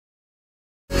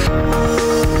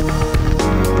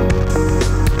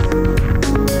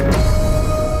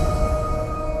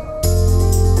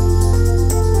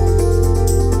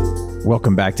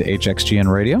Welcome back to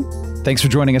HXGN Radio. Thanks for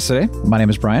joining us today. My name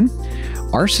is Brian.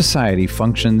 Our society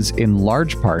functions in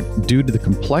large part due to the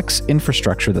complex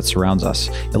infrastructure that surrounds us.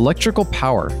 Electrical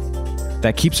power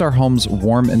that keeps our homes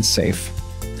warm and safe.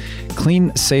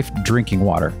 Clean, safe drinking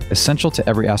water, essential to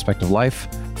every aspect of life,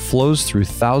 flows through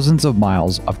thousands of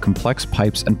miles of complex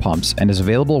pipes and pumps and is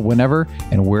available whenever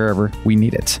and wherever we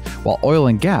need it. While oil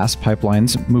and gas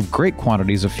pipelines move great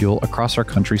quantities of fuel across our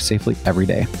country safely every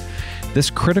day. This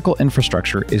critical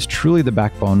infrastructure is truly the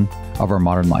backbone of our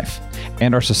modern life,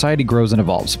 and our society grows and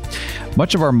evolves.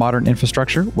 Much of our modern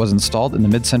infrastructure was installed in the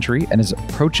mid-century and is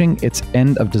approaching its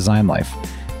end of design life.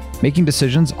 Making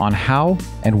decisions on how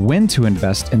and when to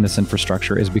invest in this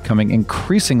infrastructure is becoming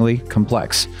increasingly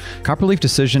complex. Copperleaf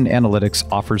Decision Analytics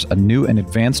offers a new and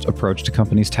advanced approach to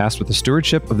companies tasked with the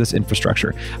stewardship of this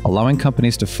infrastructure, allowing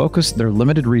companies to focus their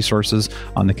limited resources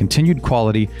on the continued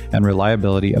quality and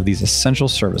reliability of these essential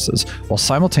services, while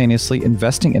simultaneously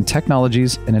investing in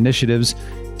technologies and initiatives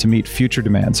to meet future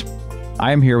demands.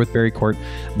 I am here with Barry Court,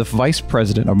 the Vice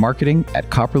President of Marketing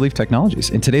at Copperleaf Technologies.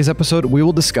 In today's episode, we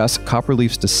will discuss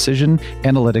Copperleaf's decision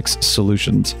analytics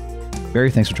solutions.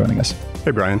 Barry, thanks for joining us. Hey,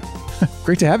 Brian.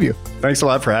 Great to have you. Thanks a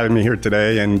lot for having me here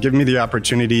today and giving me the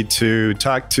opportunity to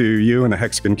talk to you and the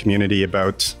Hexagon community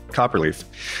about Copperleaf.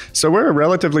 So we're a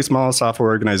relatively small software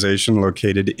organization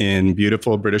located in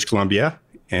beautiful British Columbia.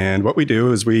 And what we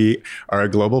do is we are a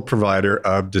global provider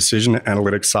of decision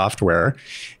analytics software,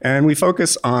 and we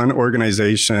focus on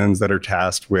organizations that are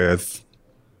tasked with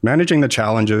managing the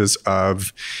challenges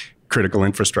of critical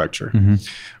infrastructure. Mm-hmm.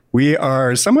 We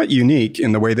are somewhat unique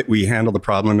in the way that we handle the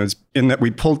problem is in that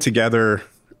we pull together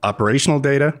operational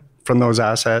data from those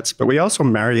assets, but we also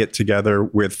marry it together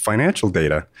with financial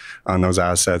data on those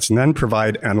assets and then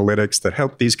provide analytics that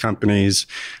help these companies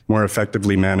more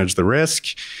effectively manage the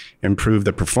risk, improve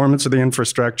the performance of the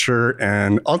infrastructure,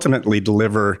 and ultimately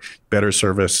deliver better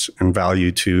service and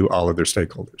value to all of their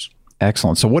stakeholders.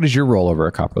 Excellent. So what is your role over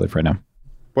at Copperleaf right now?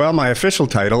 Well, my official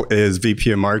title is VP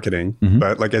of Marketing,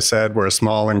 but like I said, we're a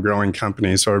small and growing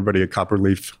company, so everybody at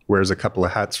Copperleaf wears a couple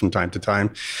of hats from time to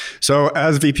time. So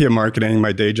as VP of Marketing,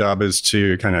 my day job is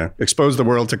to kind of expose the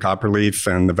world to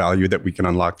Copperleaf and the value that we can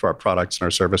unlock for our products and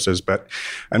our services. But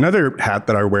another hat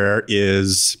that I wear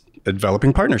is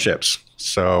developing partnerships.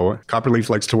 So Copperleaf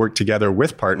likes to work together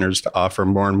with partners to offer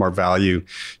more and more value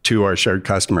to our shared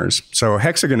customers. So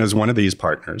Hexagon is one of these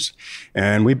partners.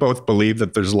 And we both believe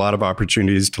that there's a lot of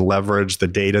opportunities to leverage the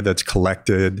data that's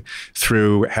collected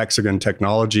through Hexagon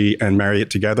technology and marry it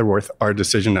together with our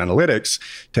decision analytics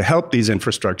to help these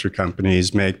infrastructure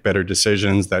companies make better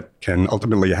decisions that can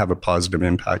ultimately have a positive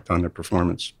impact on their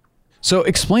performance. So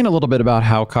explain a little bit about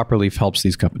how Copperleaf helps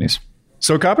these companies.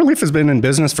 So Copperleaf has been in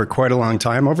business for quite a long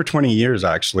time, over 20 years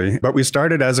actually, but we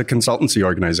started as a consultancy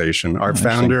organization. Our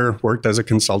founder worked as a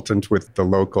consultant with the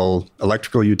local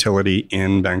electrical utility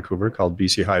in Vancouver called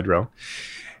BC Hydro.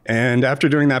 And after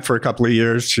doing that for a couple of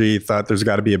years, she thought there's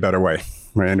got to be a better way.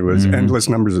 Right? It was endless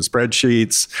numbers of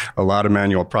spreadsheets, a lot of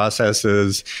manual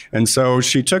processes. And so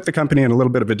she took the company in a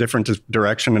little bit of a different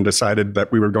direction and decided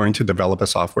that we were going to develop a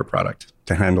software product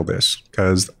to handle this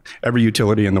because every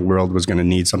utility in the world was going to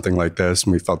need something like this.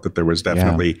 And we felt that there was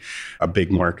definitely a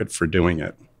big market for doing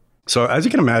it. So as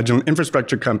you can imagine,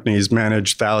 infrastructure companies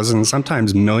manage thousands,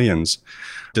 sometimes millions,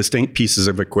 distinct pieces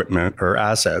of equipment or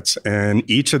assets. And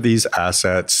each of these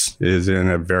assets is in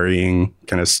a varying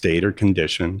kind of state or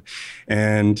condition.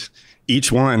 And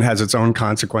each one has its own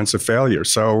consequence of failure.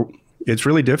 So it's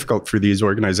really difficult for these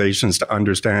organizations to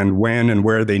understand when and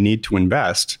where they need to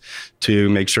invest to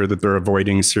make sure that they're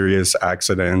avoiding serious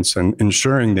accidents and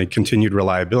ensuring the continued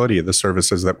reliability of the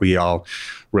services that we all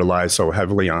rely so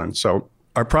heavily on. So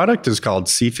our product is called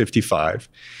C55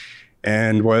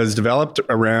 and was developed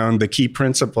around the key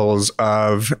principles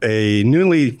of a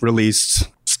newly released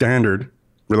standard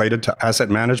related to asset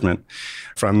management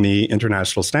from the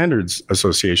International Standards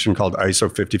Association called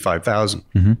ISO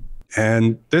 55000.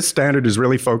 And this standard is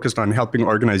really focused on helping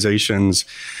organizations,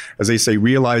 as they say,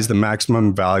 realize the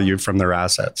maximum value from their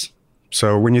assets.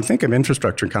 So when you think of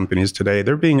infrastructure companies today,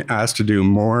 they're being asked to do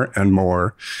more and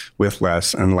more with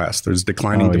less and less. There's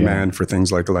declining demand for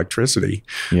things like electricity,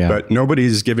 but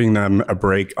nobody's giving them a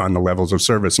break on the levels of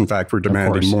service. In fact, we're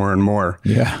demanding more and more,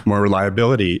 more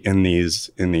reliability in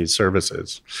these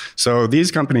services. So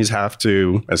these companies have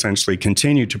to essentially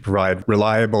continue to provide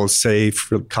reliable,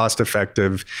 safe,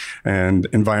 cost-effective,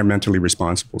 and environmentally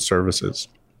responsible services.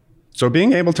 So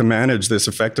being able to manage this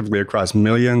effectively across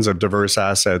millions of diverse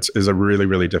assets is a really,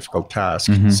 really difficult task.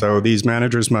 So these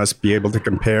managers must be able to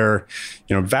compare,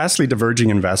 vastly diverging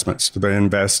investments. Do they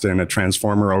invest in a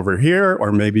transformer over here,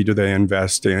 or maybe do they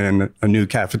invest in a new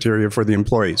cafeteria for the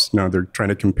employees? No, they're trying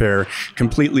to compare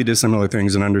completely dissimilar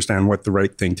things and understand what the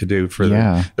right thing to do for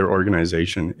their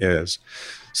organization is.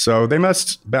 So they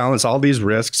must balance all these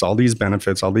risks, all these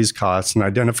benefits, all these costs, and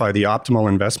identify the optimal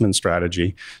investment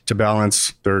strategy to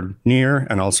balance their near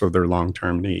and also their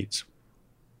long-term needs.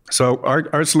 So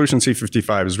our solution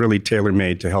C55 is really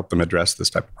tailor-made to help them address this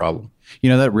type of problem.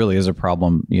 That really is a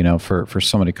problem, for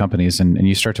so many companies. And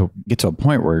you start to get to a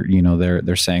point where,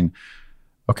 they're saying,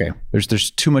 okay,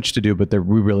 there's too much to do, but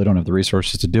we really don't have the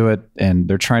resources to do it. And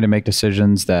they're trying to make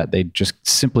decisions that they just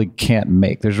simply can't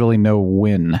make. There's really no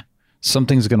win.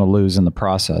 Something's going to lose in the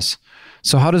process.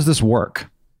 So how does this work?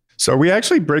 So we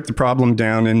actually break the problem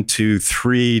down into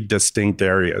 3 distinct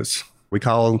areas. We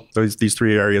call these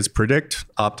 3 areas predict,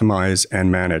 optimize,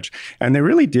 and manage. And they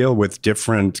really deal with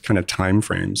different kind of time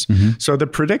frames. So the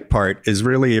predict part is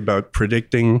really about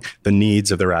predicting the needs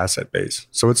of their asset base.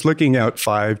 So it's looking out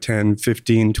 5, 10,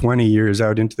 15, 20 years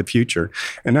out into the future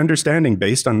and understanding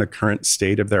based on the current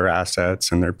state of their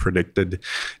assets and their predicted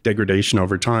degradation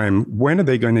over time, when are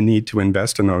they going to need to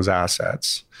invest in those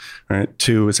assets? Right,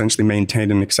 to essentially maintain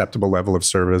an acceptable level of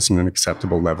service and an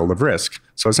acceptable level of risk.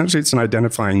 So essentially it's in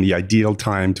identifying the ideal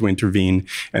time to intervene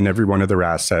in every one of their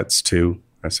assets to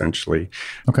essentially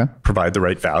provide the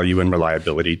right value and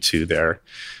reliability to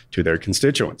their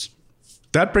constituents.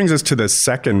 That brings us to the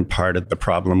second part of the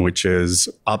problem, which is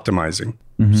optimizing.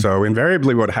 So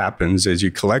invariably what happens is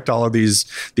you collect all of these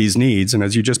needs. And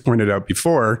as you just pointed out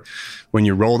before, when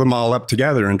you roll them all up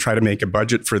together and try to make a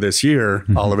budget for this year,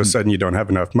 all of a sudden you don't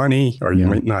have enough money, or you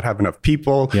might not have enough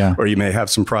people, or you may have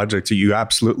some projects that you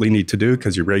absolutely need to do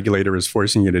because your regulator is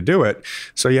forcing you to do it.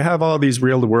 So you have all these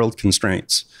real-world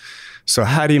constraints. So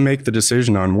how do you make the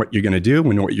decision on what you're going to do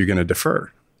and what you're going to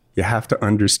defer? You have to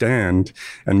understand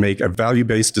and make a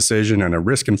value-based decision and a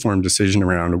risk-informed decision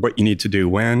around what you need to do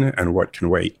when and what can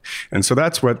wait. And so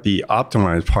that's what the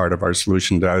optimized part of our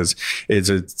solution does, is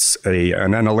it's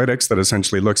an analytics that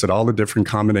essentially looks at all the different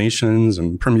combinations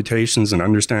and permutations and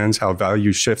understands how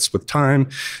value shifts with time.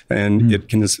 And it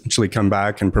can essentially come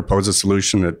back and propose a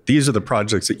solution that these are the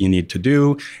projects that you need to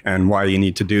do and why you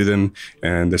need to do them.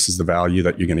 And this is the value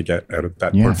that you're going to get out of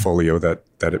that portfolio that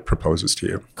it proposes to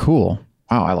you. Cool.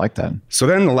 Wow, I like that. So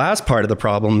then the last part of the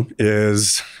problem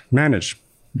is manage.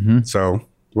 So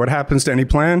what happens to any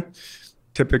plan?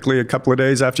 Typically a couple of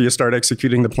days after you start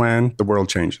executing the plan, the world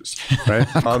changes, right?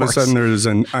 All of a sudden there's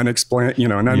an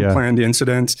unplanned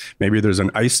incident. Maybe there's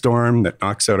an ice storm that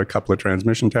knocks out a couple of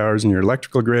transmission towers in your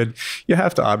electrical grid. You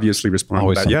have to obviously respond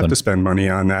to that. You have to spend money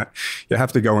on that. You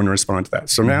have to go and respond to that.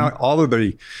 So now all of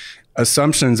the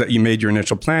assumptions that you made your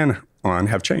initial plan on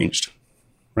have changed.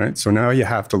 Right. So now you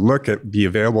have to look at the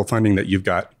available funding that you've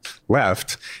got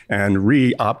left and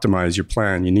re-optimize your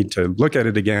plan. You need to look at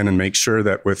it again and make sure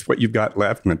that with what you've got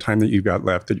left and the time that you've got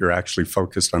left, that you're actually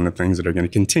focused on the things that are going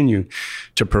to continue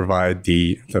to provide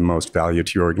the most value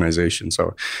to your organization.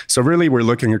 So really we're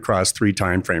looking across 3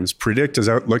 timeframes. Predict is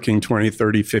out looking 20,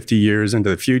 30, 50 years into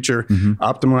the future.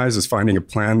 Optimize is finding a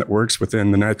plan that works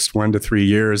within the next 1 to 3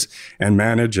 years. And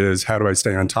manage is how do I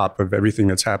stay on top of everything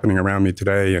that's happening around me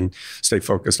today and stay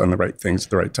focused on the right things at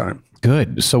the right time.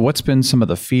 Good. So what's been some of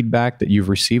the feedback that you've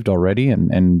received already?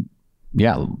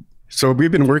 So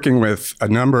we've been working with a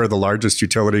number of the largest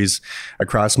utilities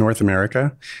across North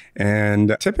America.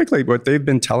 And typically what they've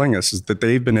been telling us is that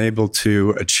they've been able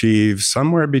to achieve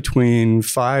somewhere between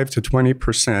 5 to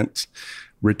 20%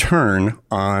 return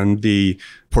on the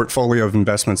portfolio of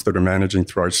investments that are managing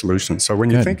through our solution. So when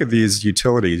you think of these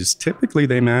utilities, typically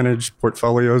they manage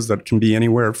portfolios that can be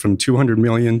anywhere from $200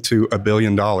 million to $1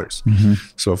 billion.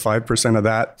 So 5% of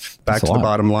that back to the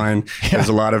bottom line is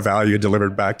a lot of value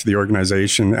delivered back to the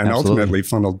organization and ultimately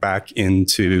funneled back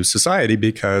into society,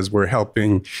 because we help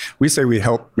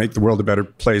make the world a better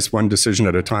place one decision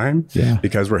at a time,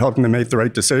 because we're helping them make the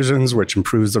right decisions, which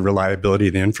improves the reliability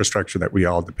of the infrastructure that we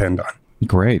all depend on.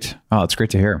 Great. Oh, that's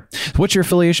great to hear. What's your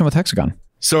affiliation with Hexagon?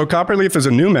 So Copperleaf is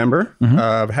a new member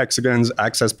of Hexagon's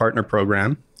Access Partner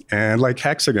Program. And like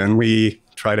Hexagon, we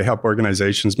try to help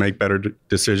organizations make better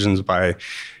decisions by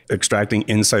extracting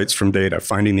insights from data,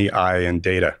 finding the I in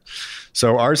data.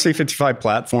 So our C55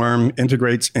 platform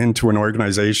integrates into an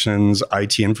organization's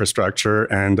IT infrastructure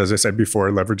and, as I said before,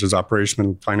 leverages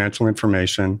operational and financial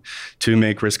information to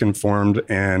make risk-informed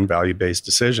and value-based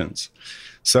decisions.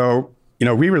 So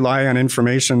we rely on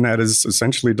information that is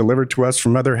essentially delivered to us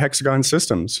from other Hexagon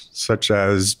systems, such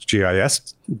as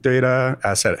GIS data,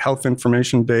 asset health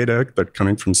information data that are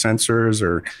coming from sensors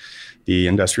or the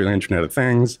Industrial Internet of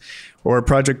Things, or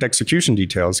project execution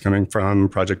details coming from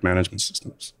project management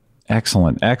systems.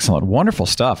 Excellent. Wonderful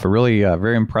stuff. We're really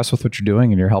very impressed with what you're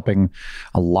doing, and you're helping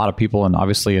a lot of people, and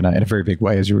obviously in a very big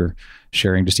way, as you were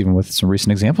sharing, just even with some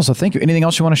recent examples. So thank you. Anything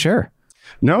else you want to share?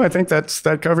 No, I think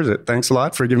that covers it. Thanks a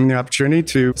lot for giving me the opportunity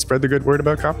to spread the good word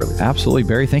about Copperleaf. Absolutely.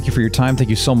 Barry, thank you for your time. Thank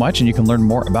you so much. And you can learn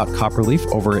more about Copperleaf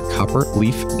over at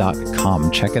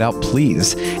copperleaf.com. Check it out,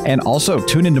 please. And also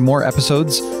tune into more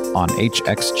episodes on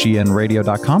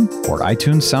hxgnradio.com or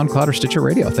iTunes, SoundCloud, or Stitcher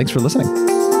Radio. Thanks for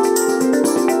listening.